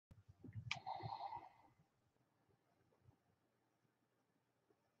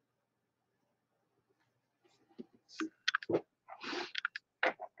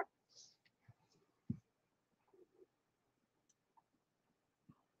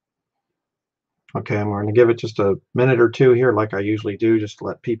Okay, I'm going to give it just a minute or two here, like I usually do, just to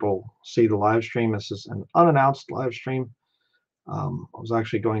let people see the live stream. This is an unannounced live stream. I was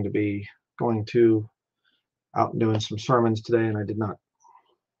actually going to be going out and doing some sermons today, and I did not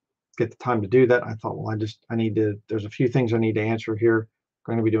get the time to do that. I thought, well, I need to, there's a few things I need to answer here.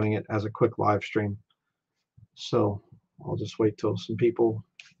 I'm going to be doing it as a quick live stream. So I'll just wait till some people.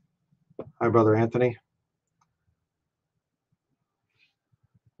 Hi, Brother Anthony.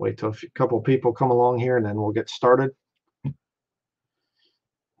 Wait till a couple of people come along here, and then we'll get started.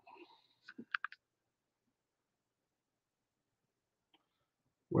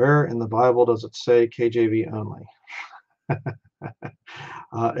 Where in the Bible does it say KJV only?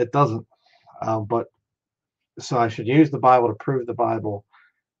 It doesn't. But so I should use the Bible to prove the Bible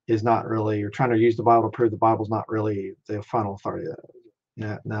is not really, you're trying to use the Bible to prove the Bible's not really the final authority.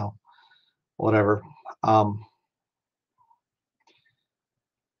 Yeah, no, whatever.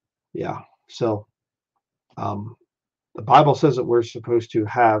 Yeah, so the Bible says that we're supposed to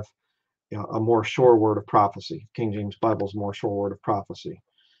have, a more sure word of prophecy. King James Bible's more sure word of prophecy.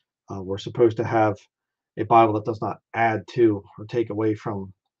 We're supposed to have a Bible that does not add to or take away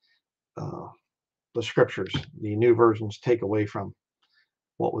from the scriptures. The new versions take away from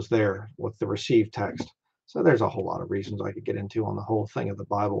what was there with the received text. So there's a whole lot of reasons I could get into on the whole thing of the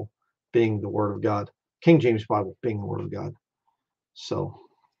Bible being the Word of God, King James Bible being the Word of God. So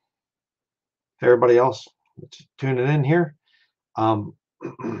everybody else that's tuning in here,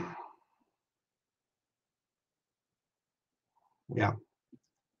 yeah,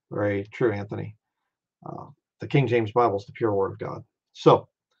 very true, Anthony. The King James Bible is the pure Word of God. So,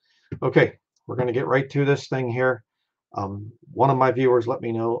 okay, we're going to get right to this thing here. One of my viewers let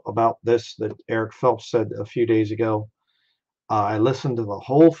me know about this that Eric Phelps said a few days ago. I listened to the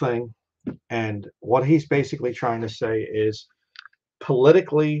whole thing, and what he's basically trying to say is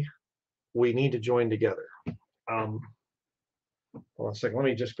politically we need to join together. Hold on a second. Let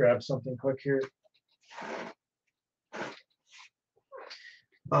me just grab something quick here.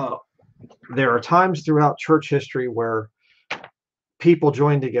 There are times throughout church history where people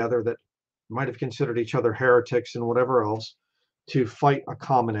join together that might have considered each other heretics and whatever else to fight a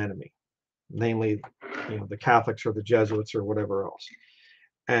common enemy, namely, the Catholics or the Jesuits or whatever else.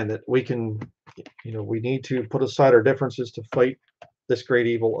 And that we can, we need to put aside our differences to fight this great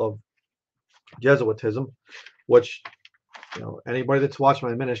evil of Jesuitism, which, anybody that's watched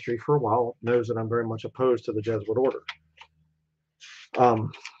my ministry for a while knows that I'm very much opposed to the Jesuit order.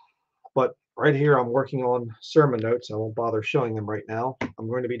 But right here, I'm working on sermon notes. I won't bother showing them right now. I'm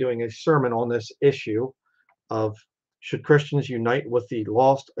going to be doing a sermon on this issue of should Christians unite with the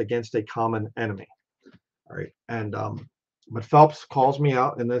lost against a common enemy? All right. And but Phelps calls me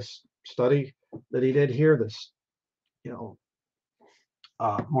out in this study that he did here, this, more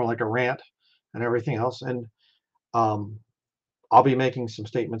like a rant and everything else. And I'll be making some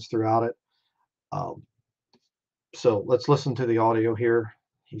statements throughout it. So let's listen to the audio here.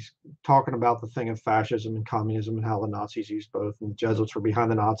 He's talking about the thing of fascism and communism and how the Nazis used both, and the Jesuits were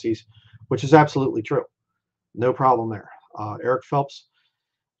behind the Nazis, which is absolutely true. No problem there. Eric Phelps,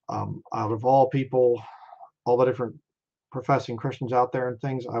 out of all people, all the different professing Christians out there and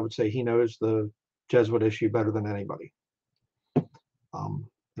things, I would say he knows the Jesuit issue better than anybody. And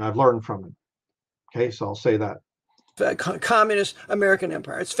I've learned from him. Okay, so I'll say that. Communist American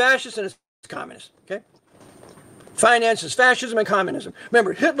empire. It's fascist and it's communist. Okay? Finances, fascism and communism.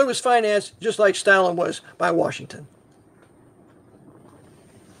 Remember, Hitler was financed just like Stalin was by Washington.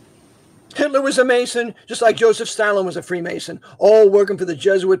 Hitler was a Mason, just like Joseph Stalin was a Freemason, all working for the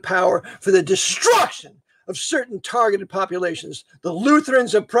Jesuit power for the destruction of certain targeted populations, the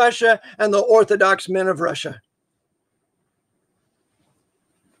Lutherans of Prussia and the Orthodox men of Russia.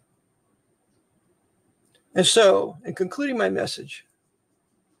 And so, in concluding my message,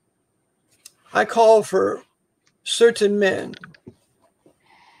 I call for certain men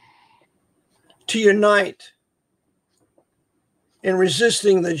to unite in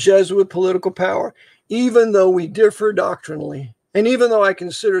resisting the Jesuit political power, even though we differ doctrinally, and even though I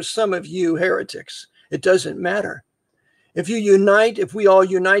consider some of you heretics. It doesn't matter. If we all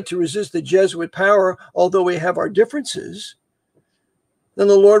unite to resist the Jesuit power, although we have our differences, then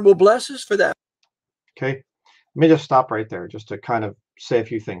the Lord will bless us for that. Okay, let me just stop right there just to kind of say a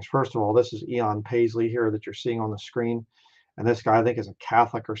few things. First of all, this is Eon Paisley here that you're seeing on the screen. And this guy, I think, is a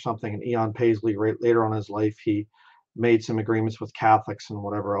Catholic or something. And Eon Paisley, right later on in his life, he made some agreements with Catholics and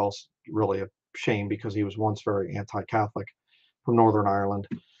whatever else. Really a shame, because he was once very anti-Catholic from Northern Ireland,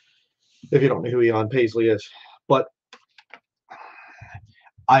 if you don't know who Eon Paisley is. But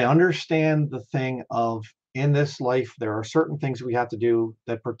I understand the thing of in this life, there are certain things we have to do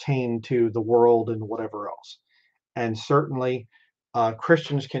that pertain to the world and whatever else. And certainly,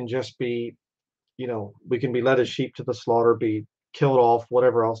 Christians can just be, we can be led as sheep to the slaughter, be killed off,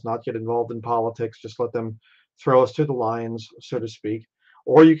 whatever else, not get involved in politics, just let them throw us to the lions, so to speak.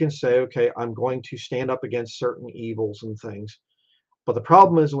 Or you can say, okay, I'm going to stand up against certain evils and things. But the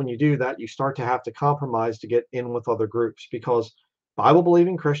problem is when you do that, you start to have to compromise to get in with other groups, because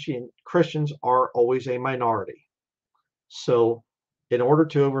Bible-believing Christians are always a minority. So in order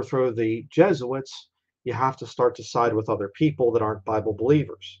to overthrow the Jesuits, you have to start to side with other people that aren't Bible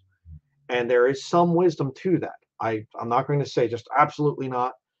believers. And there is some wisdom to that. I'm not going to say just absolutely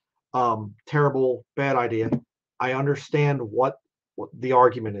not, terrible, bad idea. I understand what the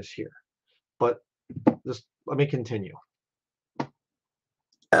argument is here. But just let me continue.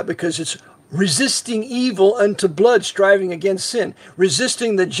 Because it's resisting evil unto blood, striving against sin,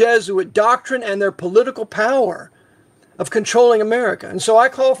 resisting the Jesuit doctrine and their political power of controlling America. And so I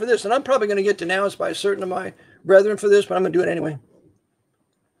call for this, and I'm probably going to get denounced by certain of my brethren for this, but I'm going to do it anyway.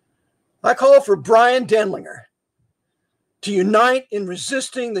 I call for Brian Denlinger to unite in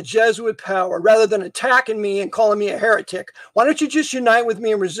resisting the Jesuit power rather than attacking me and calling me a heretic. Why don't you just unite with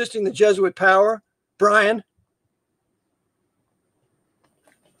me in resisting the Jesuit power, Brian?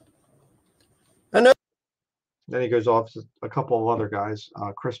 Then he goes off to a couple of other guys,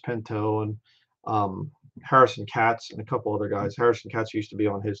 Chris Pinto and Harrison Katz and a couple other guys. Harrison Katz used to be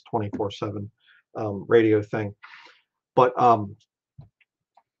on his 24/7 radio thing. But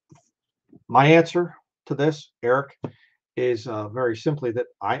my answer to this, Eric, is very simply that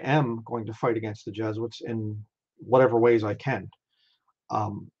I am going to fight against the Jesuits in whatever ways I can.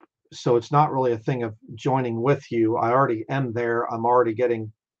 So it's not really a thing of joining with you. I already am there. I'm already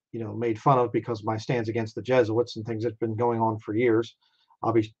getting made fun of because my stands against the Jesuits and things that's been going on for years.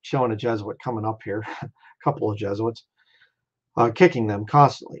 I'll be showing a Jesuit coming up here, a couple of Jesuits, kicking them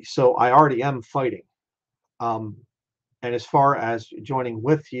constantly. So I already am fighting. And as far as joining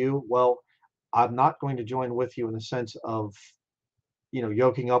with you, well, I'm not going to join with you in the sense of,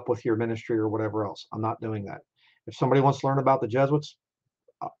 yoking up with your ministry or whatever else. I'm not doing that. If somebody wants to learn about the Jesuits,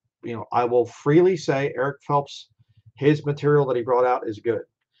 I will freely say Eric Phelps, his material that he brought out is good.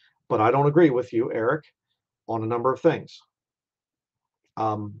 But I don't agree with you, Eric, on a number of things.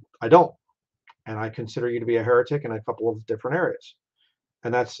 I don't. And I consider you to be a heretic in a couple of different areas.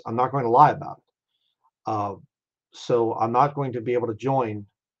 And I'm not going to lie about it. So I'm not going to be able to join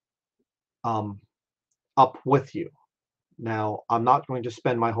up with you. Now, I'm not going to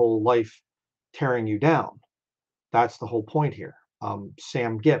spend my whole life tearing you down. That's the whole point here.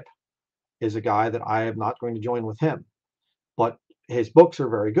 Sam Gipp is a guy that I am not going to join with him. But his books are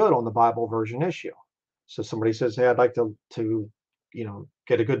very good on the Bible version issue. So somebody says, hey, I'd like to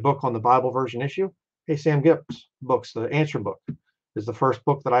get a good book on the Bible version issue. Hey, Sam Gipp's books, the answer book, is the first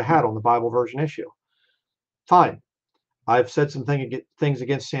book that I had on the Bible version issue. Fine. I've said some things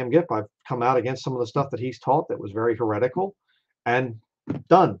against Sam Gipp. I've come out against some of the stuff that he's taught that was very heretical, and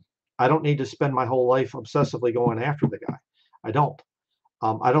done. I don't need to spend my whole life obsessively going after the guy. I don't.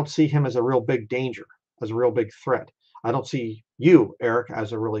 I don't see him as a real big danger, as a real big threat. I don't see you, Eric,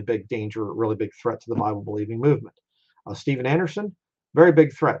 as a really big danger, a really big threat to the Bible-believing movement. Steven Anderson, very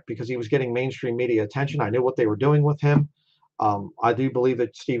big threat because he was getting mainstream media attention. I knew what they were doing with him. I do believe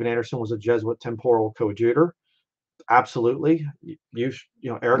that Steven Anderson was a Jesuit temporal coadjutor. Absolutely.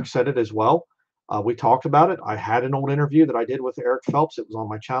 Eric said it as well. We talked about it. I had an old interview that I did with Eric Phelps. It was on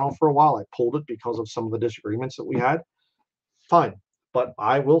my channel for a while. I pulled it because of some of the disagreements that we had. Fine. But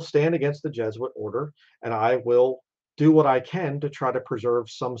I will stand against the Jesuit order, and I will do what I can to try to preserve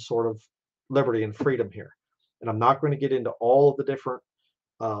some sort of liberty and freedom here. And I'm not going to get into all of the different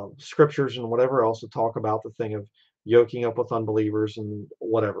scriptures and whatever else to talk about the thing of yoking up with unbelievers and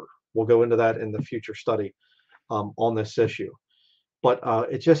whatever. We'll go into that in the future study on this issue. But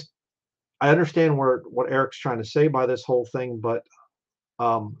I understand what Eric's trying to say by this whole thing, but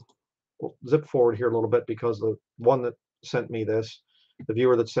we'll zip forward here a little bit because the one that sent me this, the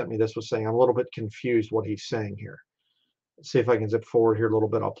viewer that sent me this, was saying I'm a little bit confused what he's saying here. Let's see if I can zip forward here a little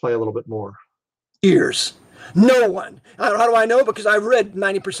bit. I'll play a little bit more. Years. No one. How do I know? Because I've read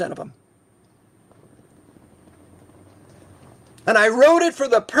 90% of them. And I wrote it for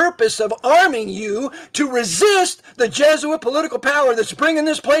the purpose of arming you to resist the Jesuit political power that's bringing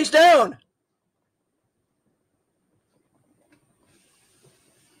this place down.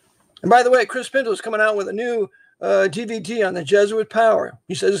 And by the way, Chris Pinto is coming out with a new DVD on the Jesuit power.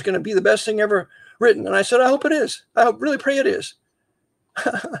 He says it's going to be the best thing ever written. And I said, I hope it is. I really pray it is.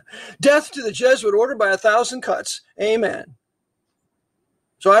 Death to the Jesuit order by 1,000 cuts. Amen.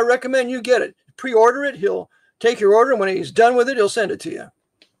 So I recommend you get it. pre-order it. He'll take your order, and when he's done with it, he'll send it to you.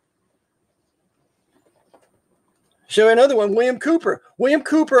 So another one, William Cooper. William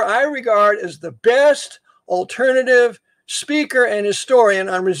Cooper, I regard as the best alternative speaker and historian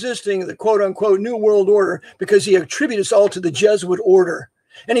on resisting the quote-unquote New World Order, because he attributes all to the Jesuit order.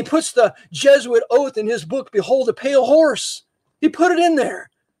 And he puts the Jesuit oath in his book, Behold a Pale Horse. He put it in there.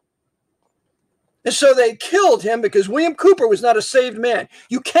 And so they killed him because William Cooper was not a saved man.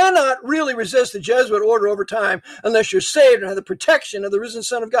 You cannot really resist the Jesuit order over time unless you're saved and have the protection of the risen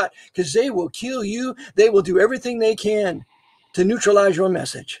Son of God, because they will kill you. They will do everything they can to neutralize your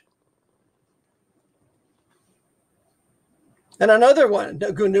message. And another one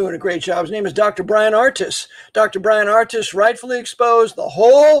doing a great job, his name is Dr. Brian Artis. Dr. Brian Artis rightfully exposed the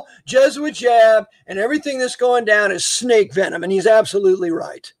whole Jesuit jab, and everything that's going down is snake venom, and he's absolutely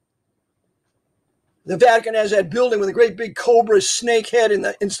right. The Vatican has that building with a great big cobra snake head in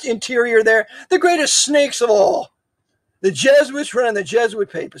the interior there. The greatest snakes of all. The Jesuits running the Jesuit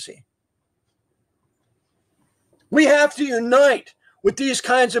papacy. We have to unite with these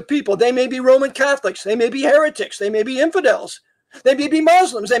kinds of people. They may be Roman Catholics. They may be heretics. They may be infidels. They may be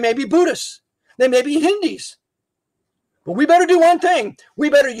Muslims. They may be Buddhists. They may be Hindus. But we better do one thing.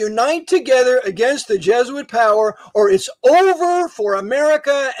 We better unite together against the Jesuit power, or it's over for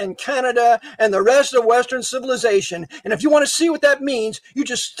America and Canada and the rest of Western civilization. And if you want to see what that means, you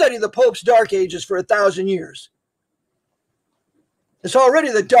just study the Pope's Dark Ages for 1,000 years. It's already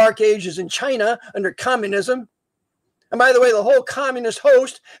the Dark Ages in China under communism. And by the way, the whole communist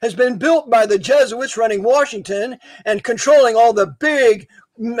host has been built by the Jesuits running Washington and controlling all the big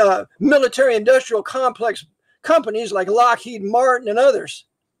military-industrial complex companies like Lockheed Martin and others,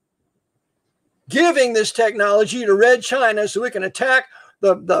 giving this technology to Red China so it can attack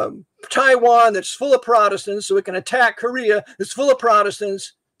the Taiwan that's full of Protestants, so it can attack Korea that's full of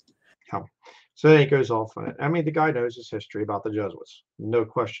Protestants. So then he goes off on it. I mean, the guy knows his history about the Jesuits, no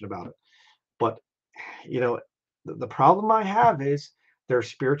question about it. But, you know, the problem I have is their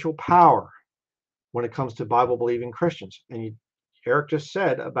spiritual power when it comes to Bible-believing Christians. And Eric just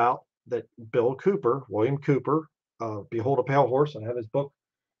said about that Bill Cooper, William Cooper, Behold a Pale Horse. I have his book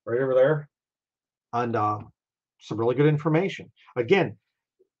right over there. And some really good information. Again,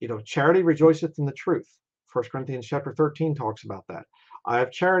 you know, charity rejoiceth in the truth. 1 Corinthians chapter 13 talks about that. I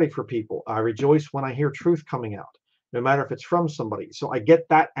have charity for people. I rejoice when I hear truth coming out, no matter if it's from somebody. So I get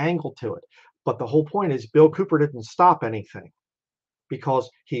that angle to it. But the whole point is Bill Cooper didn't stop anything because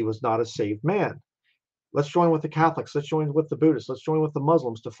he was not a saved man. Let's join with the Catholics. Let's join with the Buddhists. Let's join with the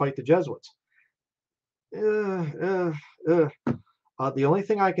Muslims to fight the Jesuits. The only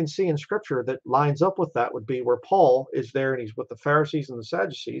thing I can see in Scripture that lines up with that would be where Paul is there and he's with the Pharisees and the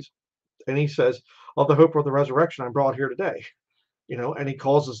Sadducees, and he says, "Of the hope of the resurrection, I'm brought here today." You know, and he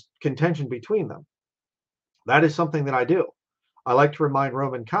causes contention between them. That is something that I do. I like to remind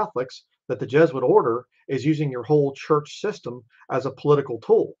Roman Catholics that the Jesuit order is using your whole church system as a political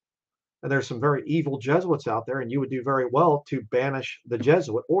tool. And there's some very evil Jesuits out there, and you would do very well to banish the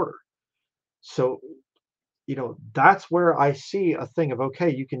Jesuit order. So, you know, that's where I see a thing of, okay,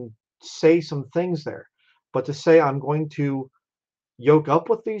 you can say some things there, but to say I'm going to yoke up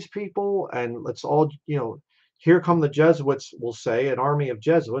with these people and let's all, you know, here come the Jesuits, we'll say, an army of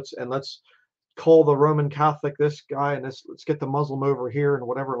Jesuits, and let's call the Roman Catholic this guy, and let's get the Muslim over here and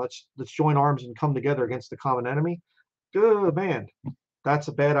whatever. Let's join arms and come together against the common enemy. Good man, that's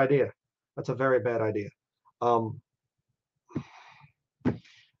a bad idea. That's a very bad idea. No,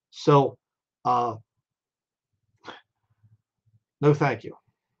 thank you.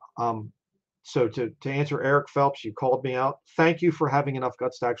 So to answer Eric Phelps, you called me out. Thank you for having enough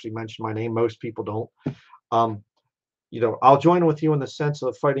guts to actually mention my name. Most people don't. You know, I'll join with you in the sense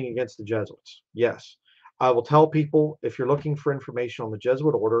of fighting against the Jesuits. Yes, I will tell people if you're looking for information on the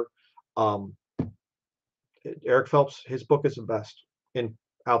Jesuit order, Eric Phelps, his book is the best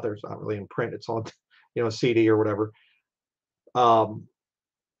out there. It's not really in print. It's on, you know, a CD or whatever.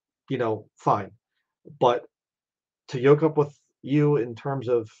 You know, fine. But to yoke up with you in terms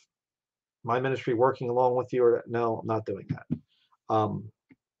of my ministry working along with you, or no, I'm not doing that.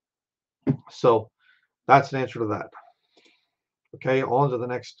 So that's an answer to that. Okay, on to the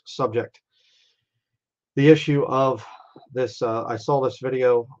next subject. The issue of this, I saw this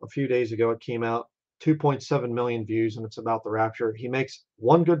video a few days ago. It came out, 2.7 million views, and it's about the rapture. He makes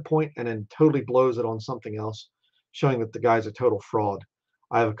one good point and then totally blows it on something else, showing that the guy's a total fraud.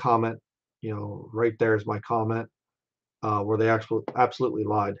 I have a comment, you know, right there is my comment, where they actually absolutely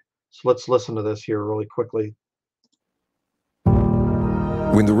lied. So let's listen to this here really quickly.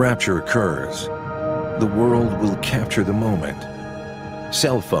 When the rapture occurs, the world will capture the moment.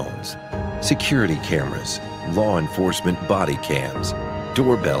 Cell phones, security cameras, law enforcement body cams,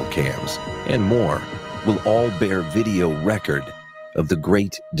 doorbell cams, and more will all bear video record of the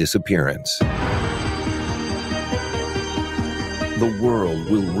great disappearance. The world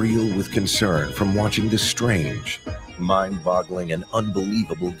will reel with concern from watching the strange, mind-boggling, and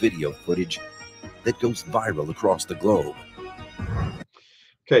unbelievable video footage that goes viral across the globe.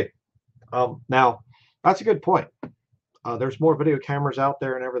 Okay, now that's a good point. There's more video cameras out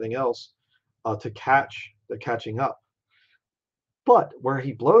there and everything else to catch the catching up. But where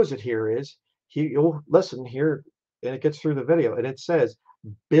he blows it here is, you'll listen here, and it gets through the video, and it says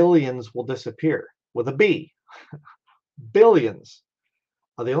billions will disappear with a B. Billions.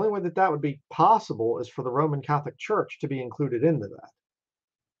 The only way that that would be possible is for the Roman Catholic Church to be included into that.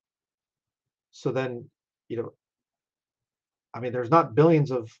 So then, I mean, there's not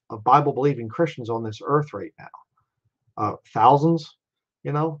billions of Bible-believing Christians on this earth right now. Thousands,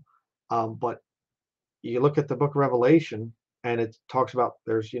 but you look at the book of Revelation, and it talks about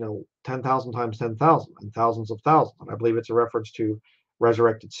there's 10,000 times 10,000 and thousands of thousands. And I believe it's a reference to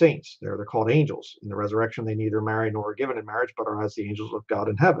resurrected saints. They're called angels. In the resurrection, they neither marry nor are given in marriage, but are as the angels of God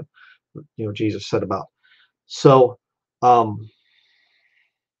in heaven. Jesus said about. So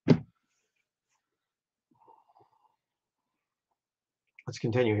let's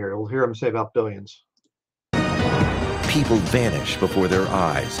continue here. We'll hear him say about billions. People vanish before their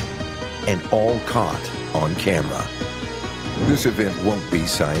eyes, and all caught on camera. This event won't be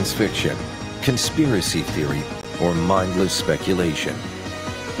science fiction, conspiracy theory, or mindless speculation.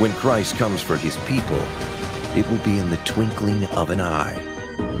 When Christ comes for his people, it will be in the twinkling of an eye.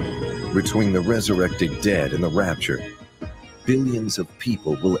 Between the resurrected dead and the rapture, billions of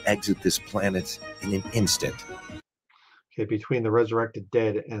people will exit this planet in an instant. Okay, between the resurrected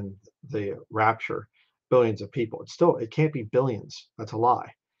dead and the rapture, billions of people. It can't be billions. That's a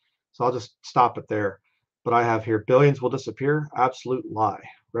lie. So I'll just stop it there. But I have here, billions will disappear. Absolute lie.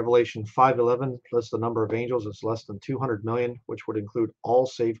 Revelation 5:11 lists the number of angels as less than 200 million, which would include all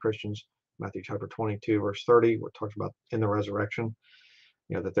saved Christians. Matthew chapter 22, verse 30, we're talking about in the resurrection,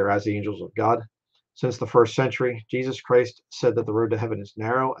 that they're as the angels of God. Since the first century, Jesus Christ said that the road to heaven is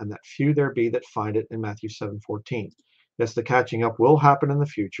narrow and that few there be that find it in Matthew 7:14. Yes, the catching up will happen in the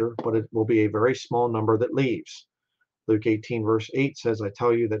future, but it will be a very small number that leaves. Luke 18, verse 8 says, I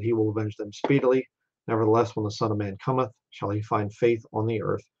tell you that he will avenge them speedily. Nevertheless, when the Son of Man cometh, shall he find faith on the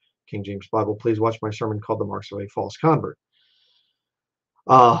earth? King James Bible. Please watch my sermon called The Marks of a False Convert.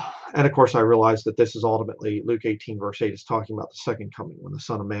 And of course, I realize that this is ultimately, Luke 18, verse 8 is talking about the second coming, when the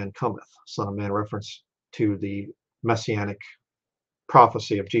Son of Man cometh. Son of Man reference to the messianic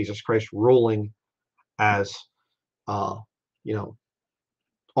prophecy of Jesus Christ ruling as, on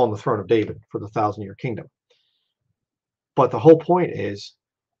the throne of David for the 1,000-year kingdom. But the whole point is,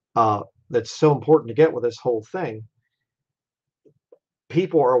 that's so important to get with this whole thing.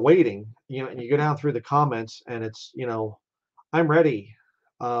 People are waiting, and you go down through the comments, and it's, I'm ready.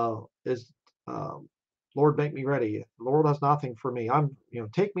 Lord, make me ready. The Lord has nothing for me.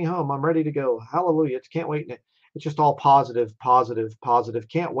 Take me home. I'm ready to go. Hallelujah. Can't wait. It's just all positive, positive, positive.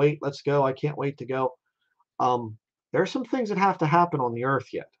 Can't wait. Let's go. I can't wait to go. There are some things that have to happen on the earth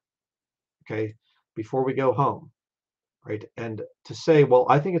yet. Okay. Before we go home. Right. And to say, well,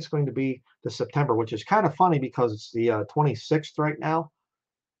 I think it's going to be the September, which is kind of funny because it's the 26th right now.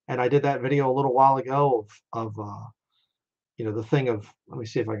 And I did that video a little while ago of the thing of, let me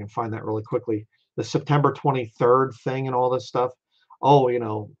see if I can find that really quickly, the September 23rd thing and all this stuff. Oh,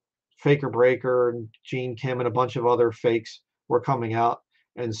 Faker Breaker and Gene Kim and a bunch of other fakes were coming out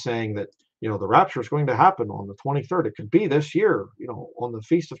and saying that, the rapture is going to happen on the 23rd. It could be this year, on the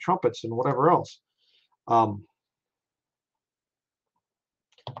Feast of Trumpets and whatever else.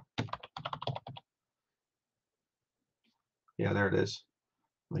 Yeah, there it is.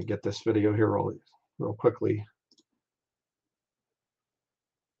 Let me get this video here real quickly.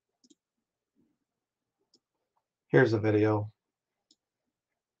 Here's the video.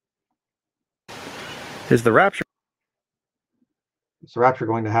 Is the rapture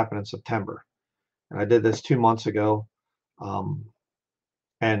going to happen in September? And I did this 2 months ago.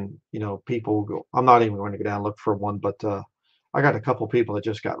 And, people go, I'm not even going to go down and look for one, but I got a couple people that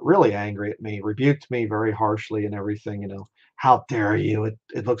just got really angry at me, rebuked me very harshly and everything, how dare you?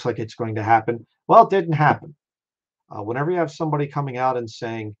 It looks like it's going to happen. Well, it didn't happen. Whenever you have somebody coming out and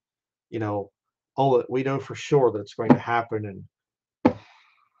saying, oh, we know for sure that it's going to happen and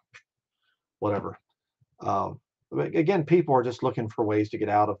whatever. Again, people are just looking for ways to get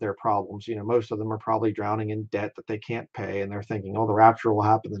out of their problems. Most of them are probably drowning in debt that they can't pay, and they're thinking, oh, the rapture will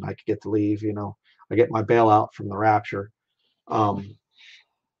happen, then I could get to leave. I get my bailout from the rapture.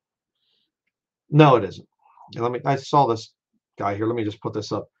 No, it isn't. I saw this guy here. Let me just put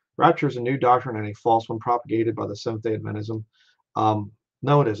this up. Rapture is a new doctrine and a false one propagated by the Seventh-day Adventism.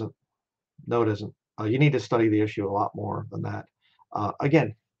 No, it isn't. No, it isn't. You need to study the issue a lot more than that.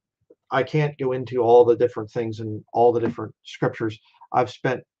 Again, I can't go into all the different things and all the different scriptures. I've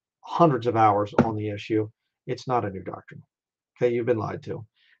spent hundreds of hours on the issue. It's not a new doctrine. Okay, you've been lied to.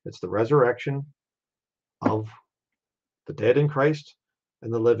 It's the resurrection of the dead in Christ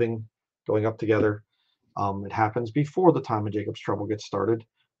and the living going up together. It happens before the time of Jacob's trouble gets started,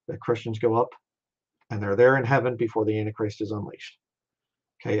 that Christians go up and they're there in heaven before the Antichrist is unleashed.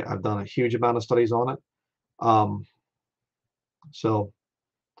 Okay, I've done a huge amount of studies on it. So,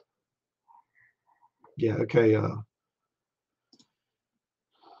 yeah, okay.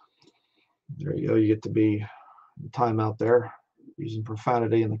 There you go. You get to be time out there using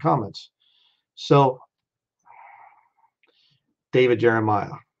profanity in the comments. So, David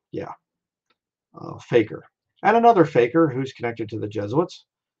Jeremiah, yeah, faker. And another faker who's connected to the Jesuits.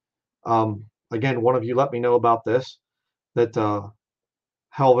 Again, one of you let me know about this, that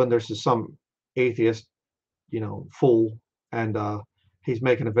Helvin, there's some atheist, fool, and he's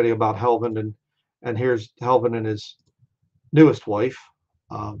making a video about Helvin, and here's Helvin and his newest wife.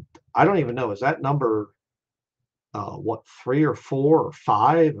 I don't even know, is that number what, 3 or 4 or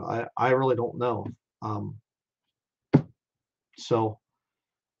 5? I really don't know. So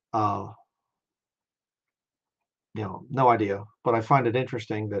no idea, but I find it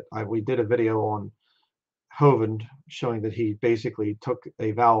interesting that we did a video on Hovind showing that he basically took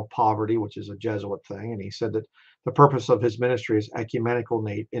a vow of poverty, which is a Jesuit thing, and he said that the purpose of his ministry is ecumenical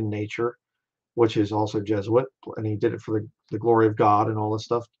in nature, which is also Jesuit, and he did it for the glory of God and all this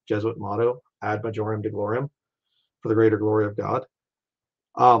stuff. Jesuit motto, ad majorem Dei gloriam, for the greater glory of God.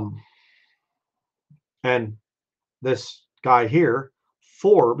 And this guy here,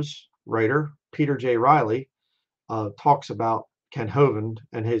 Forbes writer Peter J. Riley, talks about Ken Hovind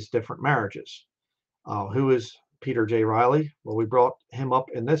and his different marriages. Who is Peter J. Riley? Well, we brought him up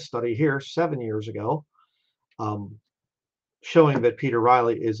in this study here 7 years ago, showing that Peter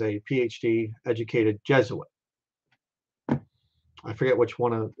Riley is a PhD educated Jesuit. I forget which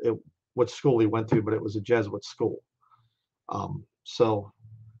what school he went to, but it was a Jesuit school. So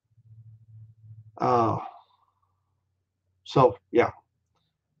yeah,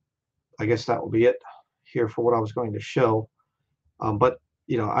 I guess that will be it here for what I was going to show. But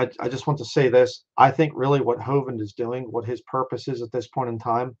I just want to say this. I think really what Hovind is doing, what his purpose is at this point in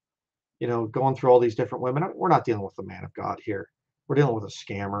time, going through all these different women, we're not dealing with the man of God here. We're dealing with a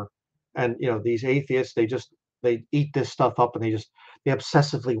scammer. And, these atheists, they eat this stuff up, and they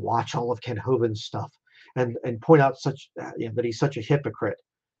obsessively watch all of Ken Hovind's stuff and point out that he's such a hypocrite.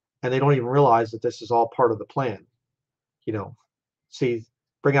 And they don't even realize that this is all part of the plan.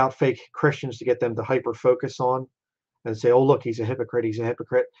 Bring out fake Christians to get them to hyper focus on and say, oh, look, he's a hypocrite. He's a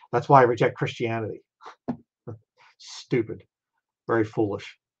hypocrite. That's why I reject Christianity. Stupid. Very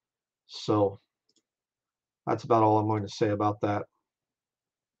foolish. So that's about all I'm going to say about that.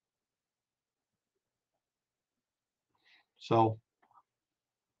 So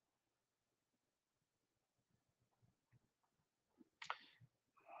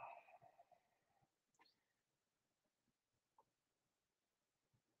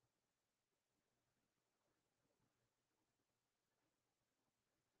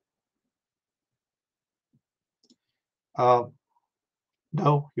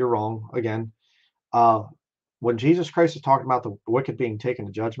no, you're wrong again. When Jesus Christ is talking about the wicked being taken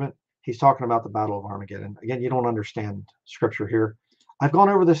to judgment, he's talking about the battle of Armageddon. Again, you don't understand scripture here. I've gone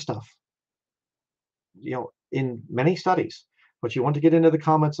over this stuff, in many studies, but you want to get into the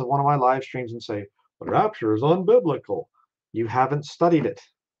comments of one of my live streams and say, the rapture is unbiblical. You haven't studied it.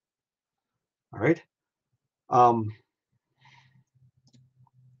 All right.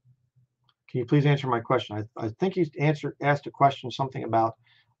 Can you please answer my question? I think you asked a question, something about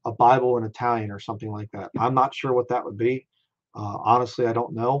a Bible in Italian or something like that. I'm not sure what that would be. Honestly, I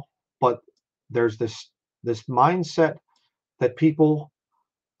don't know. But there's this mindset that people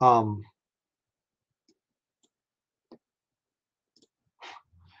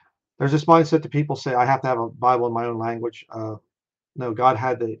say, I have to have a Bible in my own language. No, God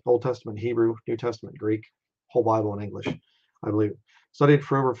had the Old Testament Hebrew, New Testament Greek, whole Bible in English, I believe. Studied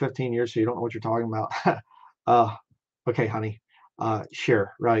for over 15 years, so you don't know what you're talking about. Okay, honey.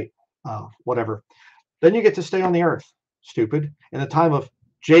 Sure, right. Whatever. Then you get to stay on the earth, stupid, in the time of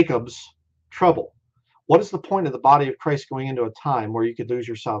Jacob's trouble. What is the point of the body of Christ going into a time where you could lose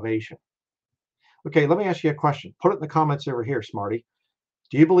your salvation? Okay, let me ask you a question. Put it in the comments over here, smarty.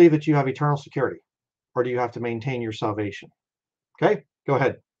 Do you believe that you have eternal security, or do you have to maintain your salvation? Okay, go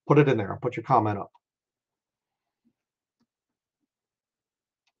ahead. Put it in there. I'll put your comment up.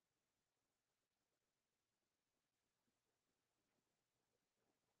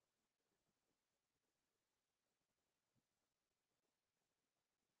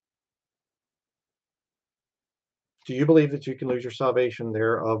 Do you believe that you can lose your salvation?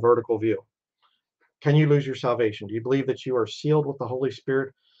 There, a vertical view. Can you lose your salvation? Do you believe that you are sealed with the Holy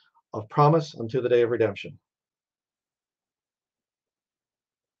Spirit of promise unto the day of redemption?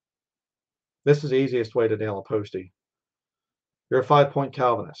 This is the easiest way to nail a postie. You're a 5-point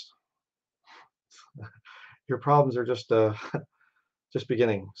Calvinist. Your problems are just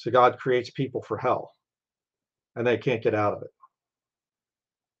beginning. So God creates people for hell, and they can't get out of it.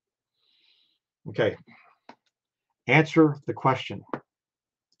 Okay. Answer the question.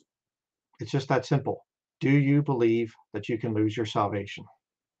 It's just that simple. Do you believe that you can lose your salvation?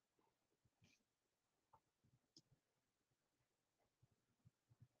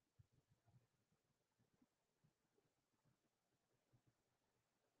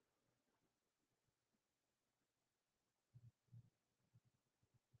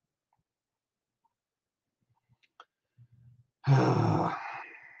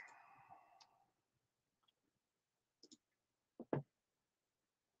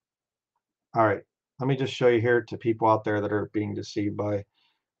 All right. Let me just show you here to people out there that are being deceived by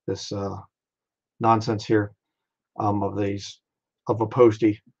this nonsense here of a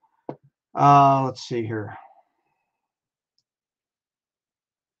postie. Let's see here.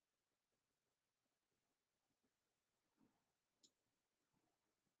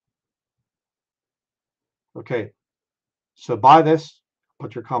 Okay. So by this,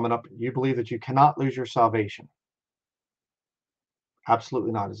 put your comment up. You believe that you cannot lose your salvation.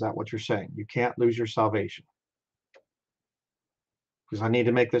 Absolutely not. Is that what you're saying? You can't lose your salvation. Because I need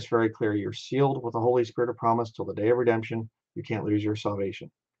to make this very clear. You're sealed with the Holy Spirit of promise till the day of redemption. You can't lose your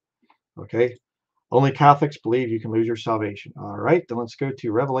salvation. Okay? Only Catholics believe you can lose your salvation. All right, then let's go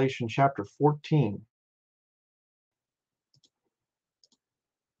to Revelation chapter 14.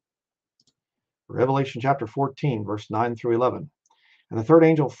 Revelation chapter 14, verse 9 through 11. And the third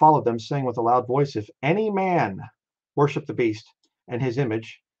angel followed them, saying with a loud voice, if any man worship the beast and his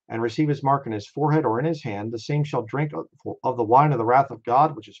image, and receive his mark in his forehead or in his hand, the same shall drink of the wine of the wrath of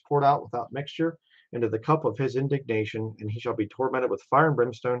God, which is poured out without mixture into the cup of his indignation, and he shall be tormented with fire and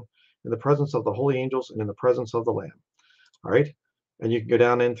brimstone in the presence of the holy angels and in the presence of the Lamb. All right. And you can go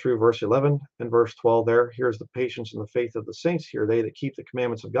down in through verse 11 and verse 12 there. Here's the patience and the faith of the saints. Here are they that keep the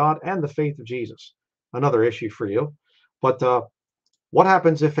commandments of God and the faith of Jesus. Another issue for you. But what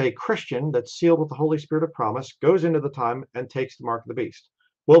happens if a Christian that's sealed with the Holy Spirit of promise goes into the time and takes the mark of the beast?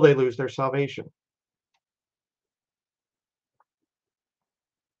 Will they lose their salvation?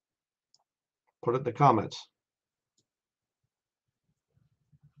 Put it in the comments.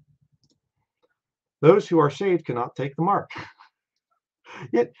 Those who are saved cannot take the mark.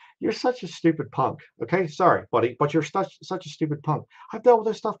 Yet you're such a stupid punk. Okay, sorry, buddy, but you're such a stupid punk. I've dealt with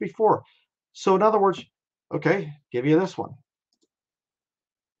this stuff before. So in other words, okay, give you this one.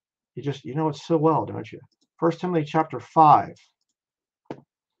 You know it so well, don't you? 1 Timothy chapter 5.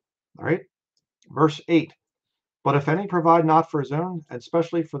 All right, verse 8. But if any provide not for his own, and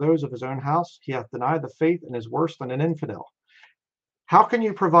especially for those of his own house, he hath denied the faith and is worse than an infidel. How can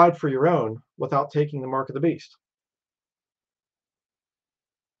you provide for your own without taking the mark of the beast?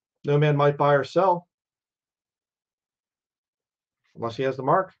 No man might buy or sell unless he has the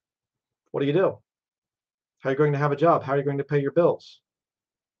mark. What do you do? How are you going to have a job? How are you going to pay your bills?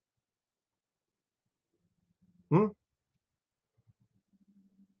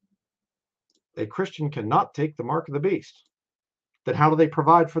 A Christian cannot take the mark of the beast. Then how do they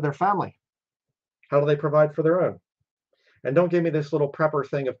provide for their family? How do they provide for their own? And don't give me this little prepper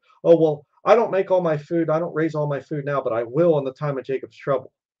thing of, oh, well, I don't make all my food. I don't raise all my food now, but I will in the time of Jacob's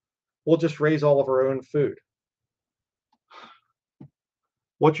trouble. We'll just raise all of our own food.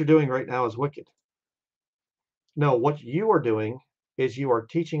 What you're doing right now is wicked. No, what you are doing is you are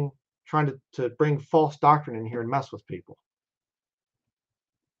teaching, trying to bring false doctrine in here and mess with people.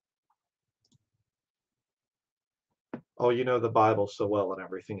 Oh, you know the Bible so well and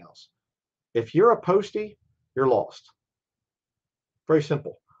everything else. If you're a postie, you're lost. Very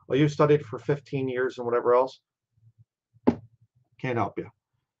simple. Oh, you studied for 15 years and whatever else. Can't help you.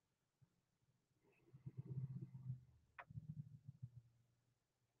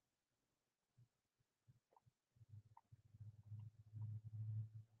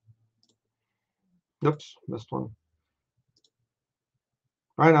 Oops, missed one.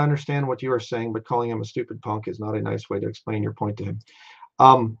 All right, I understand what you are saying, but calling him a stupid punk is not a nice way to explain your point to him.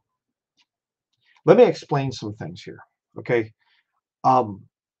 Let me explain some things here, okay?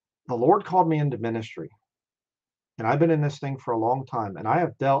 the Lord called me into ministry, and I've been in this thing for a long time, and I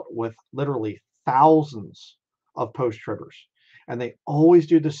have dealt with literally thousands of post-tribbers, and they always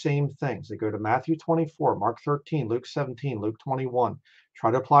do the same things. They go to Matthew 24, Mark 13, Luke 17, Luke 21,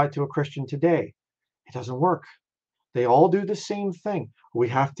 try to apply it to a Christian today. It doesn't work. They all do the same thing. We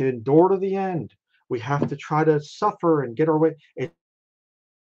have to endure to the end. We have to try to suffer and get our way.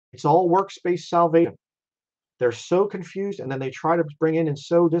 It's all works-based salvation. They're so confused, and then they try to bring in and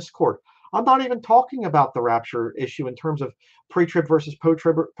sow discord. I'm not even talking about the rapture issue in terms of pre-trib versus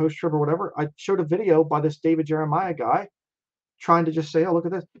post-trib or whatever. I showed a video by this David Jeremiah guy trying to just say, oh, look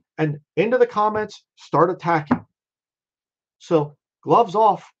at this. And into the comments, start attacking. So gloves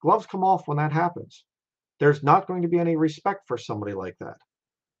off, gloves come off when that happens. There's not going to be any respect for somebody like that.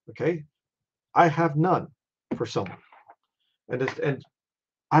 Okay? I have none for someone. And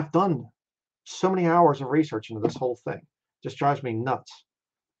I've done so many hours of research into this whole thing. Just drives me nuts.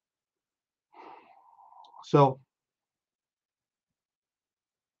 So,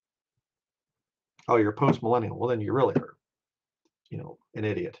 oh, you're post-millennial. Well, then you really are, an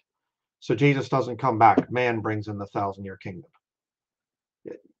idiot. So Jesus doesn't come back. Man brings in the 1,000-year kingdom.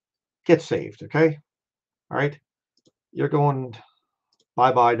 Get saved, okay? All right? You're going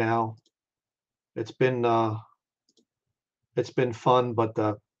bye-bye now. It's been fun,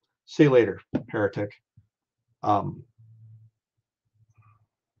 but see you later, heretic.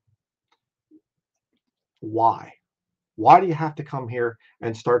 Why? Why do you have to come here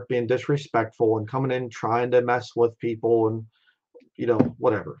and start being disrespectful and coming in trying to mess with people and,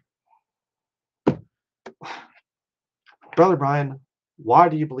 whatever? Brother Brian, why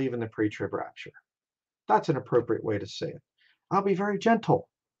do you believe in the pre-trib rapture? That's an appropriate way to say it. I'll be very gentle.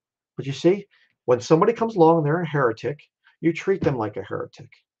 But you see, when somebody comes along and they're a heretic, you treat them like a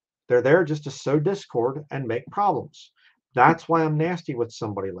heretic. They're there just to sow discord and make problems. That's why I'm nasty with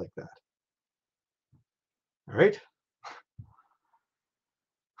somebody like that. All right?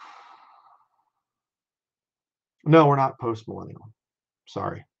 No, we're not post-millennial.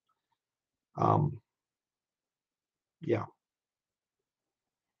 Sorry. Yeah.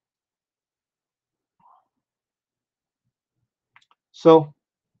 So,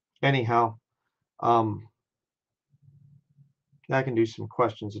 anyhow, I can do some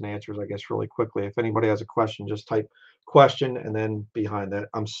questions and answers, I guess, really quickly. If anybody has a question, just type question and then behind that.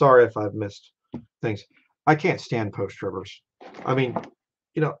 I'm sorry if I've missed things. I can't stand post-tribbers. I mean,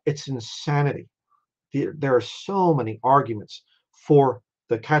 it's insanity. There are so many arguments for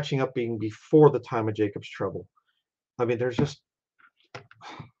the catching up being before the time of Jacob's trouble. I mean, there's just,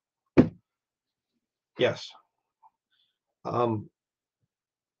 yes.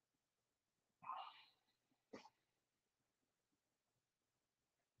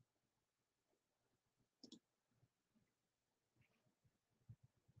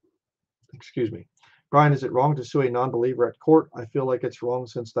 Excuse me. Brian, is it wrong to sue a non-believer at court? I feel like it's wrong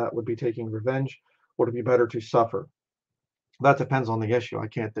since that would be taking revenge. Would it be better to suffer? That depends on the issue. I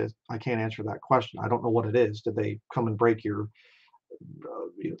can't answer that question. I don't know what it is. Did they come and break your,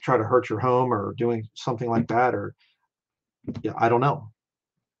 try to hurt your home or doing something like that? Or, yeah, I don't know.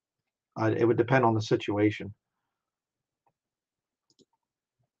 It would depend on the situation.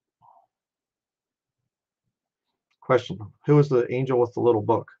 Question: who is the angel with the little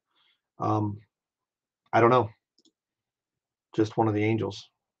book? I don't know. Just one of the angels.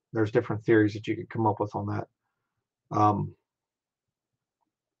 There's different theories that you could come up with on that.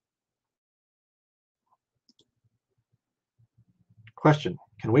 Question: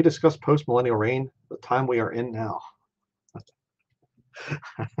 can we discuss post-millennial reign, the time we are in now?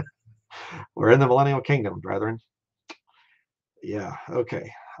 We're in the millennial kingdom, brethren. Yeah,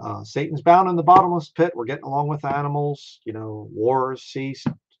 okay. Satan's bound in the bottomless pit. We're getting along with animals. Wars ceased.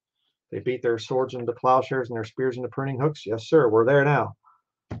 They beat their swords into plowshares and their spears into pruning hooks. Yes, sir. We're there now.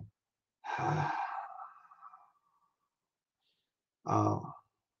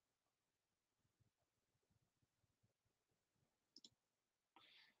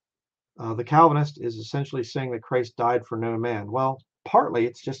 The Calvinist is essentially saying that Christ died for no man. Well, partly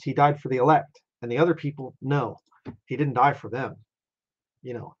it's just he died for the elect, and the other people, no, he didn't die for them.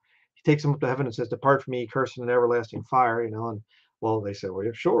 He takes them up to heaven and says, "Depart from me, cursed in an everlasting fire." And well, they say, "Well,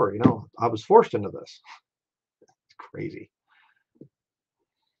 yeah, sure. I was forced into this." It's crazy.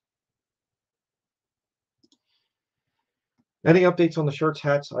 Any updates on the shirts,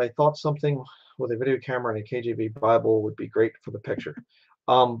 hats? I thought something with a video camera and a KJV Bible would be great for the picture.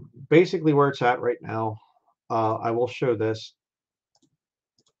 Basically where it's at right now, I will show this.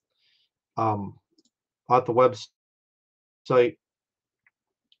 At the website,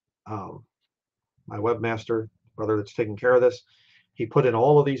 my webmaster brother that's taking care of this, he put in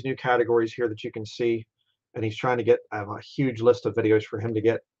all of these new categories here that you can see, and he's trying to get, I have a huge list of videos for him to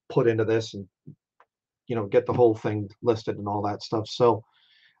get put into this and, get the whole thing listed and all that stuff. So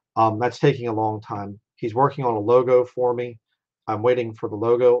that's taking a long time. He's working on a logo for me. I'm waiting for the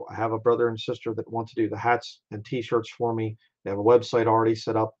logo. I have a brother and sister that want to do the hats and t-shirts for me. They have a website already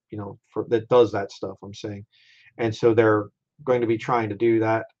set up, for that does that stuff, I'm saying. And so they're going to be trying to do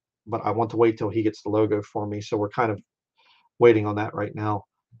that, but I want to wait till he gets the logo for me. So we're kind of waiting on that right now.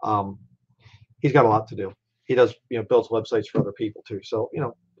 He's got a lot to do. He does, builds websites for other people too. So,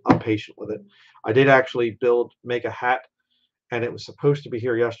 I'm patient with it. I did actually make a hat, and it was supposed to be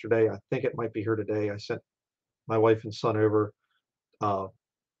here yesterday. I think it might be here today. I sent my wife and son over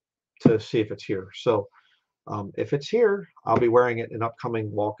to see if it's here. So if it's here, I'll be wearing it in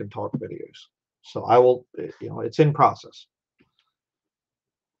upcoming walk and talk videos. So I will, it's in process.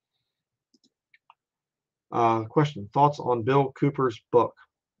 Question: thoughts on Bill Cooper's book?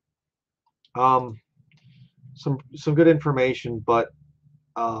 Some good information, but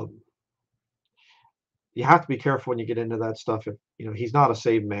you have to be careful when you get into that stuff. If he's not a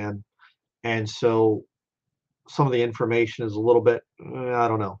saved man, and so some of the information is a little bit, I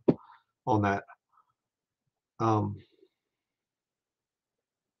don't know on that.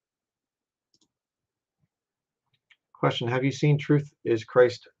 Question: have you seen Truth is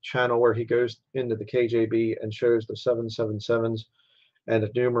Christ channel where he goes into the KJV and shows the 777s and the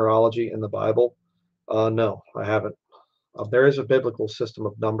numerology in the Bible? No, I haven't. There is a biblical system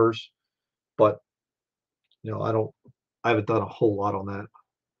of numbers, but I haven't done a whole lot on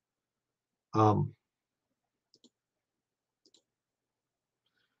that.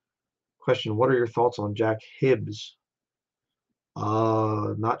 Question: what are your thoughts on Jack Hibbs?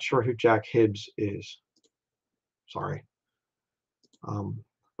 Not sure who Jack Hibbs is. Sorry.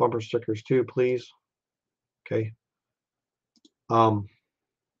 Bumper stickers too, please. Okay.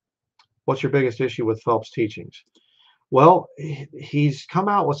 What's your biggest issue with Phelps' teachings? Well, he's come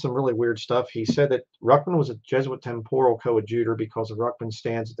out with some really weird stuff. He said that Ruckman was a Jesuit temporal coadjutor because of Ruckman's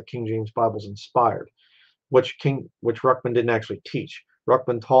stance that the King James Bible's inspired, which Ruckman didn't actually teach.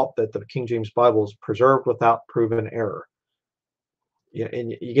 Ruckman taught that the King James Bible is preserved without proven error. Yeah,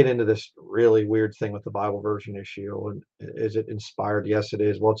 and you get into this really weird thing with the Bible version issue. And is it inspired? Yes, it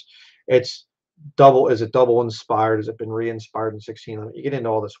is. Well, it's double. Is it double inspired? Has it been re-inspired in 1600? You get into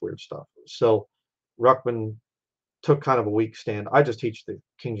all this weird stuff. So Ruckman took kind of a weak stand. I just teach the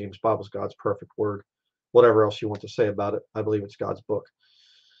King James Bible is God's perfect word. Whatever else you want to say about it, I believe it's God's book.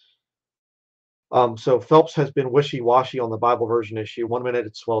 So Phelps has been wishy-washy on the Bible version issue. 1 minute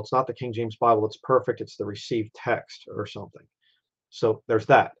it's not the King James Bible, it's perfect, it's the received text or something. So there's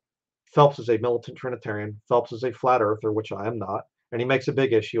that. Phelps is a militant Trinitarian. Phelps is a flat earther, which I am not, and he makes a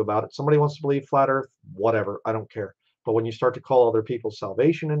big issue about it. Somebody wants to believe flat earth, whatever, I don't care. But when you start to call other people's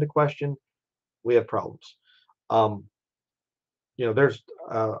salvation into question, we have problems. I've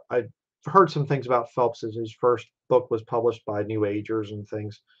heard some things about Phelps as his first book was published by New Agers and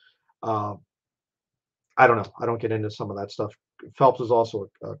things. I don't know. I don't get into some of that stuff. Phelps is also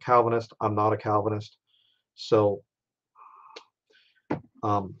a Calvinist. I'm not a Calvinist. So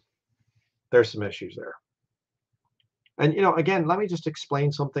there's some issues there. And, again, let me just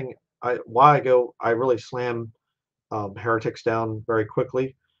explain something. I really slam heretics down very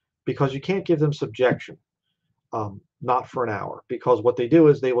quickly, because you can't give them subjection, not for an hour, because what they do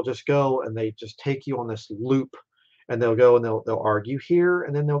is they will just go and they just take you on this loop, and they'll go and they'll argue here,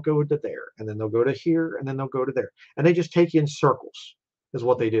 and then they'll go to there, and then they'll go to here, and then they'll go to there, and they just take you in circles is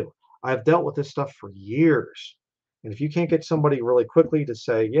what they do. I've dealt with this stuff for years. And if you can't get somebody really quickly to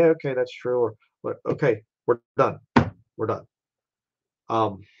say, yeah, okay, that's true, or okay, we're done. We're done.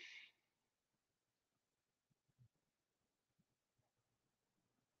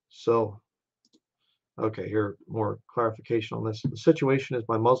 Okay, here, more clarification on this. The situation is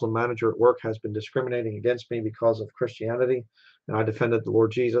my Muslim manager at work has been discriminating against me because of Christianity, and I defended the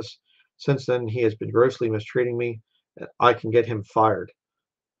Lord Jesus. Since then, he has been grossly mistreating me. I can get him fired.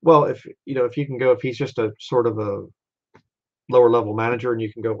 Well, if you can go, if he's just a sort of a lower level manager and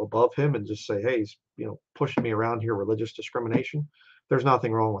you can go above him and just say, hey, he's pushing me around here, religious discrimination, there's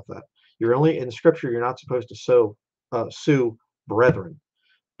nothing wrong with that. You're only in Scripture, you're not supposed to sue brethren,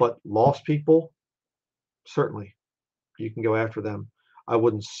 but lost people, certainly you can go after them. I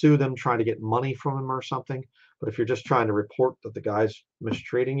wouldn't sue them trying to get money from them or something, but if you're just trying to report that the guy's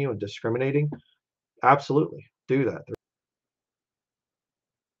mistreating you and discriminating, absolutely do that.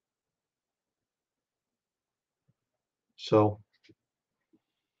 So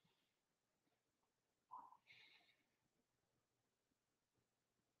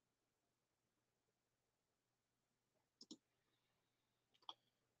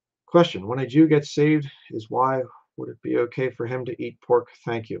Question: when a Jew gets saved, would it be okay for him to eat pork?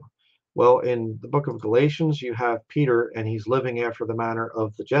 Thank you. Well, in the book of Galatians, you have Peter, and he's living after the manner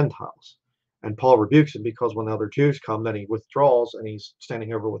of the Gentiles. And Paul rebukes him because when the other Jews come, then he withdraws and he's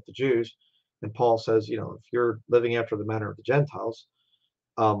standing over with the Jews. And Paul says, if you're living after the manner of the Gentiles,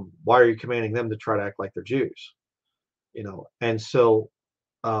 why are you commanding them to try to act like they're Jews? And so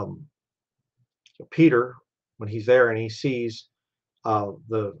Peter, when he's there and he sees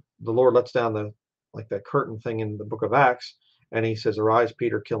the Lord lets down that curtain thing in the book of Acts, and he says, "Arise,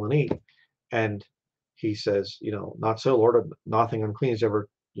 Peter, kill and eat." And he says, "Not so, Lord, nothing unclean has ever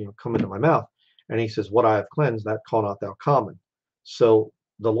come into my mouth." And he says, "What I have cleansed, that call not thou common." So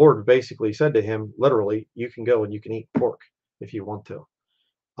the Lord basically said to him, literally, you can go and you can eat pork if you want to.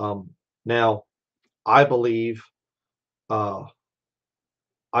 Now, I believe that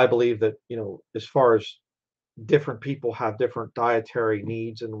as far as different people have different dietary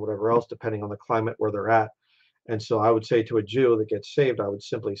needs and whatever else, depending on the climate where they're at. And so I would say to a Jew that gets saved, I would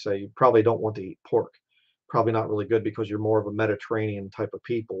simply say, you probably don't want to eat pork. Probably not really good because you're more of a Mediterranean type of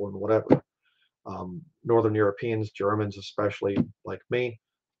people and whatever. Northern Europeans, Germans especially, like me,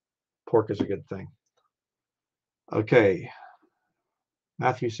 pork is a good thing. Okay.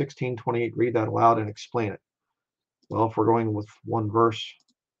 Matthew 16:28, read that aloud and explain it. Well, if we're going with one verse,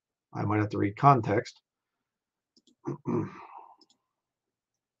 I might have to read context.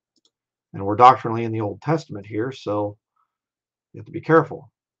 And we're doctrinally in the Old Testament here, so you have to be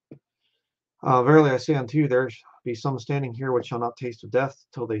careful. Verily I say unto you, there be some standing here which shall not taste of death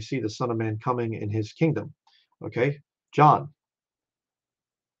till they see the Son of Man coming in his kingdom. Okay, John.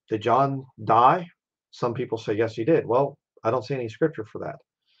 Did John die? Some people say yes, he did. Well, I don't see any scripture for that.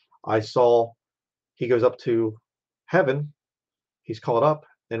 I saw he goes up to heaven. He's called up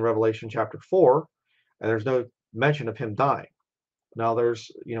in Revelation chapter 4, and there's no mention of him dying. Now there's,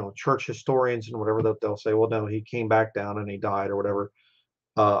 church historians and whatever that they'll say, well, no, he came back down and he died or whatever.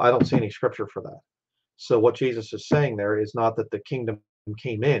 I don't see any scripture for that. So what Jesus is saying there is not that the kingdom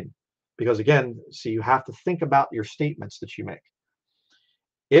came in, because again, see, you have to think about your statements that you make.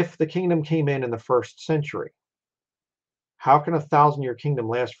 If the kingdom came in the first century, how can 1,000-year kingdom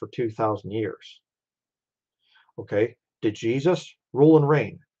last for 2,000 years? Okay, did Jesus rule and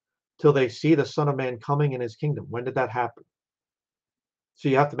reign till they see the Son of Man coming in his kingdom? When did that happen? So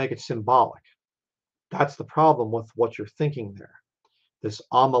you have to make it symbolic. That's the problem with what you're thinking there. This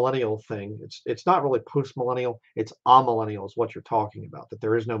amillennial thing, it's not really post-millennial, it's amillennial is what you're talking about, that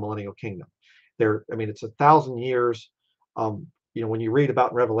there is no millennial kingdom. It's 1,000 years. When you read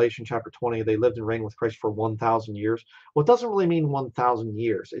about Revelation chapter 20, they lived and reigned with Christ for 1,000 years. Well, it doesn't really mean 1,000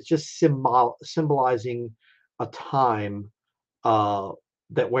 years. It's just symbolizing a time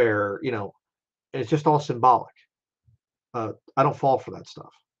that where, it's just all symbolic. I don't fall for that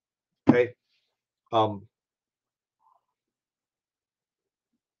stuff. Okay.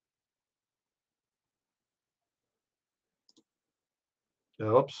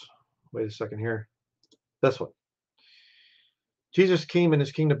 Oops, wait a second here. This one. Jesus came in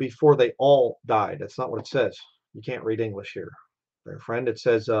his kingdom before they all died. That's not what it says. You can't read English here, there, friend. It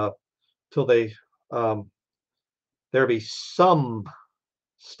says till they there be some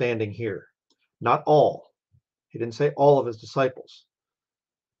standing here, not all. He didn't say all of his disciples.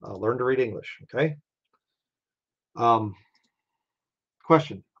 Learn to read English, okay?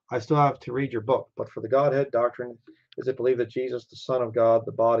 Question. I still have to read your book, but for the Godhead doctrine, is it believed that Jesus, the Son of God,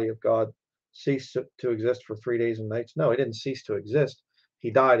 the body of God, ceased to exist for 3 days and nights? No, he didn't cease to exist.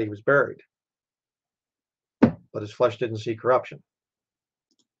 He died, he was buried. But his flesh didn't see corruption.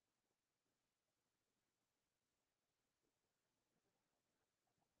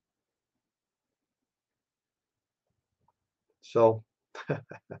 So,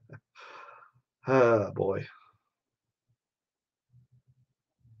 oh boy.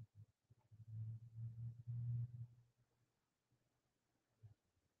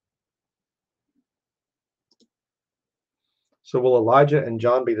 So will Elijah and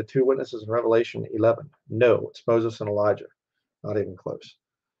John be the two witnesses in Revelation 11? No, it's Moses and Elijah. Not even close.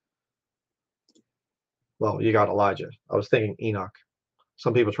 Well, you got Elijah. I was thinking Enoch.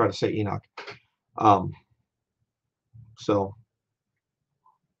 Some people try to say Enoch. So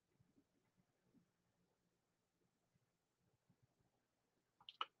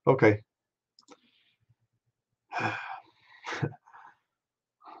okay.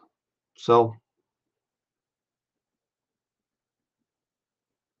 So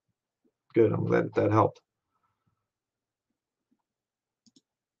good. I'm glad that helped.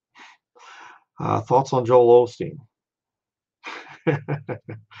 Thoughts on Joel Osteen?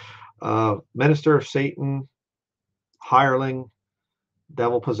 Minister of Satan, hireling,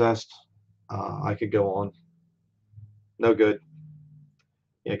 devil possessed. I could go on. No good.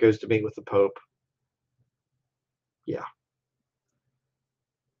 Yeah, goes to meet with the Pope. Yeah.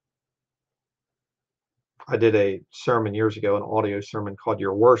 I did a sermon years ago, an audio sermon called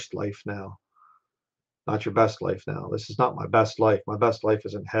Your Worst Life Now. Not your best life now. This is not my best life. My best life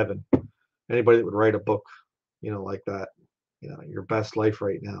is in heaven. Anybody that would write a book, like that, your best life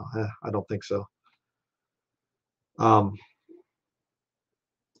right now. I don't think so.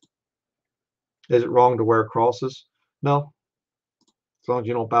 Is it wrong to wear crosses? No. As long as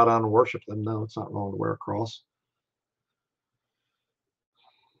you don't bow down and worship them, no, it's not wrong to wear a cross.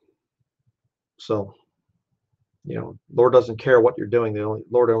 So, Lord doesn't care what you're doing.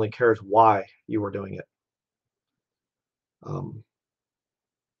 Lord only cares why you are doing it.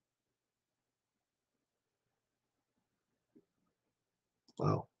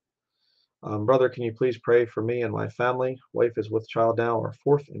 Wow. Brother, can you please pray for me and my family? Wife is with child now, our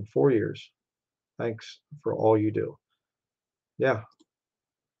fourth in 4 years. Thanks for all you do. Yeah.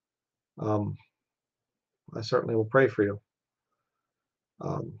 I certainly will pray for you.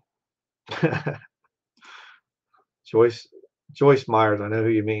 Joyce Myers, I know who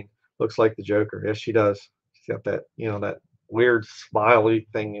you mean. Looks like the Joker. Yes, she does. She's got that, that weird smiley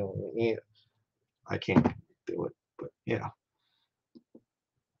thing. Yeah. I can't do it, but yeah.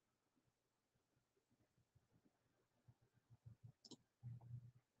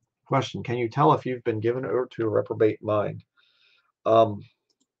 Question: can you tell if you've been given over to a reprobate mind?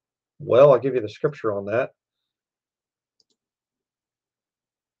 Well, I'll give you the scripture on that.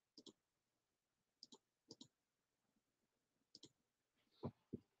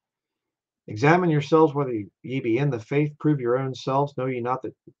 Examine yourselves whether ye be in the faith. Prove your own selves. Know ye not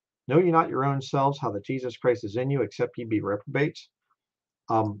your own selves how that Jesus Christ is in you, except ye be reprobates.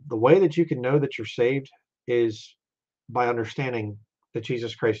 The way that you can know that you're saved is by understanding that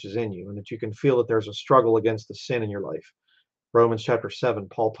Jesus Christ is in you, and that you can feel that there's a struggle against the sin in your life. Romans chapter 7,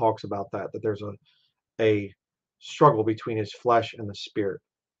 Paul talks about that there's a struggle between his flesh and the spirit.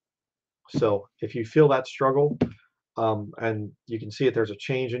 So if you feel that struggle, and you can see that there's a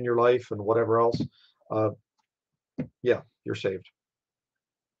change in your life and whatever else, yeah, you're saved.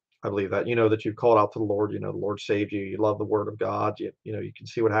 I believe that. That you've called out to the Lord. The Lord saved you. You love the Word of God. You can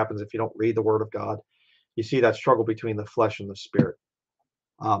see what happens if you don't read the Word of God. You see that struggle between the flesh and the spirit.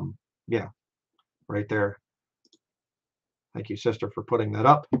 Yeah, right there. Thank you, sister, for putting that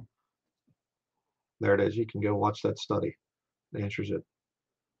up. There it is. You can go watch that study. It answers it.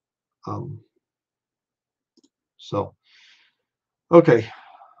 So, okay.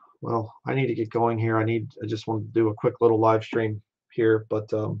 Well, I need to get going here. I just wanted to do a quick little live stream here, but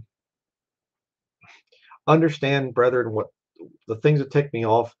understand, brethren, what the things that tick me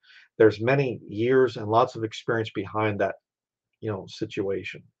off. There's many years and lots of experience behind that,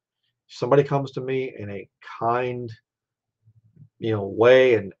 situation. Somebody comes to me in a kind,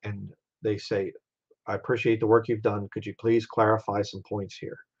 way, and they say, I appreciate the work you've done. Could you please clarify some points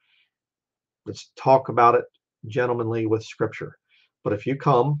here? Let's talk about it gentlemanly with scripture. But if you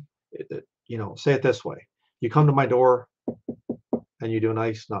come, say it this way. You come to my door and you do a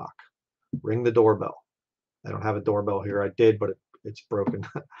nice knock. Ring the doorbell. I don't have a doorbell here. I did, but it's broken.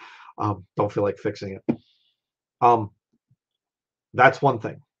 Don't feel like fixing it. That's one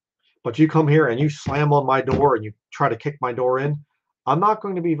thing. But you come here and you slam on my door and you try to kick my door in, I'm not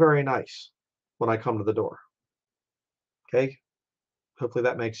going to be very nice when I come to the door. Okay? Hopefully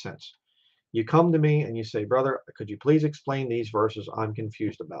that makes sense. You come to me and you say, brother, could you please explain these verses? I'm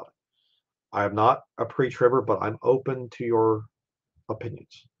confused about it. I am not a pre-tribber, but I'm open to your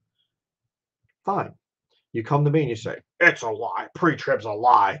opinions. Fine. You come to me and you say, it's a lie. Pre-trib's a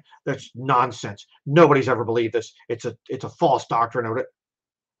lie. That's nonsense. Nobody's ever believed this. It's a false doctrine. We're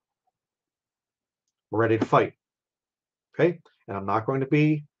ready to fight. Okay? And I'm not going to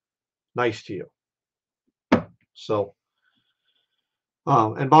be nice to you. So,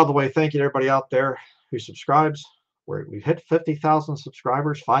 and by the way, thank you to everybody out there who subscribes. We've hit 50,000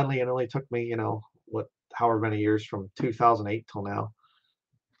 subscribers finally. It only took me, however many years from 2008 till now,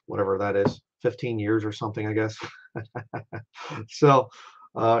 whatever that is, 15 years or something, I guess. So,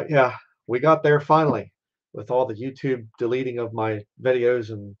 yeah, we got there finally with all the YouTube deleting of my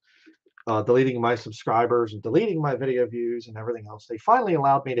videos and deleting my subscribers and deleting my video views and everything else. They finally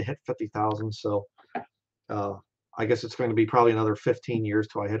allowed me to hit 50,000. So, I guess it's going to be probably another 15 years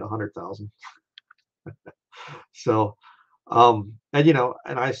till I hit 100,000. So, and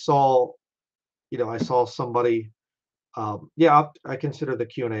and I saw somebody. Yeah, I consider the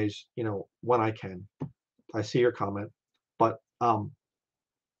Q&As, when I can. I see your comment, but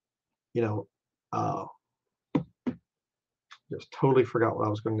Just totally forgot what I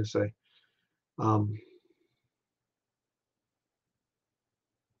was going to say.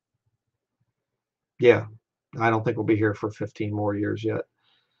 Yeah, I don't think we'll be here for 15 more years yet.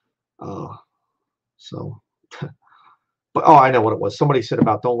 So, but oh, I know what it was. Somebody said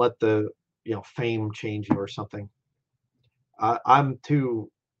about don't let the fame change you or something. I'm too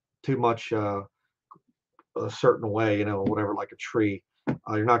much a certain way, whatever, like a tree.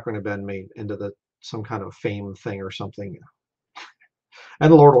 You're not going to bend me into some kind of fame thing or something.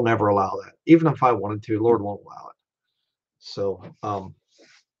 And the Lord will never allow that. Even if I wanted to, the Lord won't allow it. So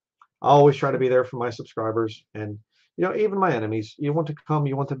I always try to be there for my subscribers and even my enemies. You want to come,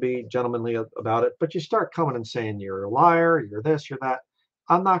 you want to be gentlemanly about it, but you start coming and saying you're a liar, you're this, you're that.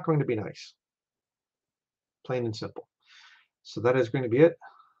 I'm not going to be nice. Plain and simple. So that is going to be it.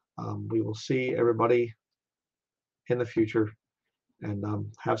 We will see everybody in the future, and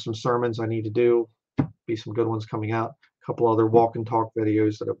have some sermons I need to do. Be some good ones coming out. A couple other walk and talk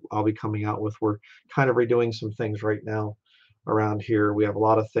videos that I'll be coming out with. We're kind of redoing some things right now around here. We have a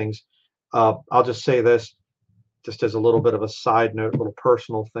lot of things. I'll just say this, just as a little bit of a side note, a little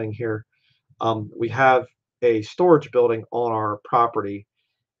personal thing here. We have a storage building on our property,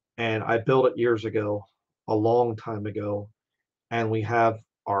 and I built it years ago, a long time ago, and we have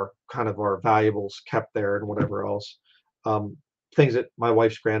our valuables kept there and whatever else. Things that my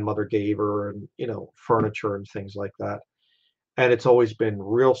wife's grandmother gave her, and furniture and things like that. And it's always been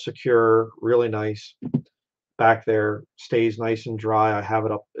real secure, really nice back there. Stays nice and dry. I have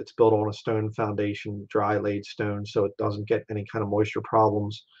it up. It's built on a stone foundation, dry laid stone, so it doesn't get any kind of moisture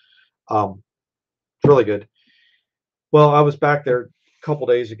problems. It's really good. Well, I was back there a couple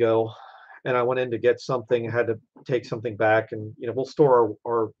days ago, and I went in to get something. I had to take something back, and we'll store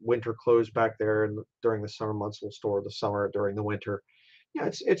our winter clothes back there, and during the summer months we'll store the summer during the winter. Yeah,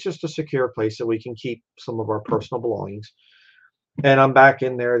 it's just a secure place that we can keep some of our personal belongings. And I'm back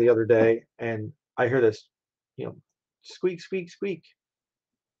in there the other day, and I hear this, squeak, squeak, squeak.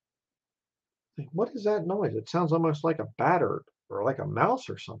 Like, what is that noise? It sounds almost like a bat or like a mouse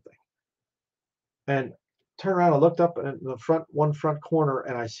or something. And turn around, I looked up in the one front corner,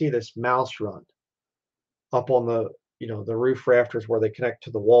 and I see this mouse run up on the roof rafters where they connect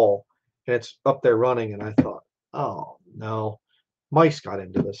to the wall, and it's up there running. And I thought, oh no, mice got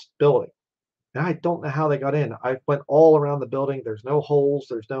into this building. And I don't know how they got in. I went all around the building. There's no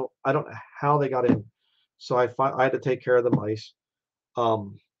holes. I don't know how they got in. So I had to take care of the mice.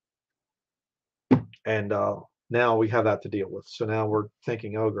 And now we have that to deal with. So now we're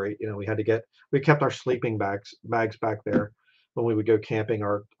thinking, oh great, we kept our sleeping bags back there when we would go camping,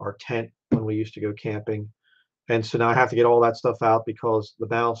 our tent when we used to go camping. And so now I have to get all that stuff out because the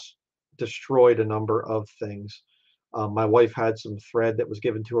mouse destroyed a number of things. My wife had some thread that was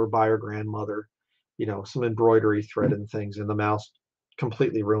given to her by her grandmother, some embroidery thread and things, and the mouse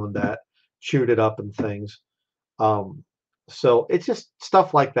completely ruined that, chewed it up and things. So it's just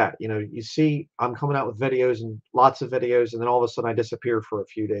stuff like that. You see, I'm coming out with videos and lots of videos, and then all of a sudden I disappear for a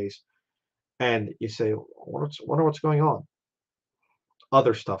few days, and you say, wonder what's going on.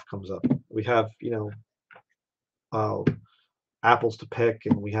 Other stuff comes up. We have, apples to pick,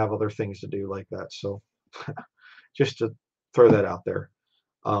 and we have other things to do like that. So just to throw that out there.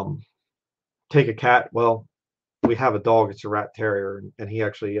 Take a cat. Well, we have a dog. It's a rat terrier, and he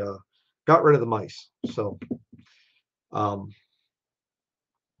actually got rid of the mice. So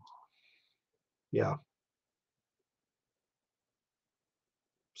yeah.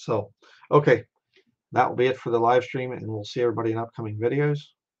 So okay, that will be it for the live stream, and we'll see everybody in upcoming videos.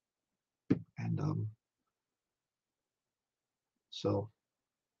 And so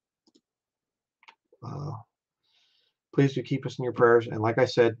please do keep us in your prayers. And like I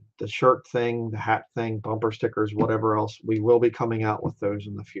said, the shirt thing, the hat thing, bumper stickers, whatever else, we will be coming out with those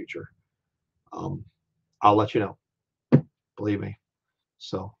in the future. I'll let you know. Believe me.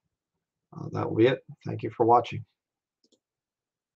 So that will be it. Thank you for watching.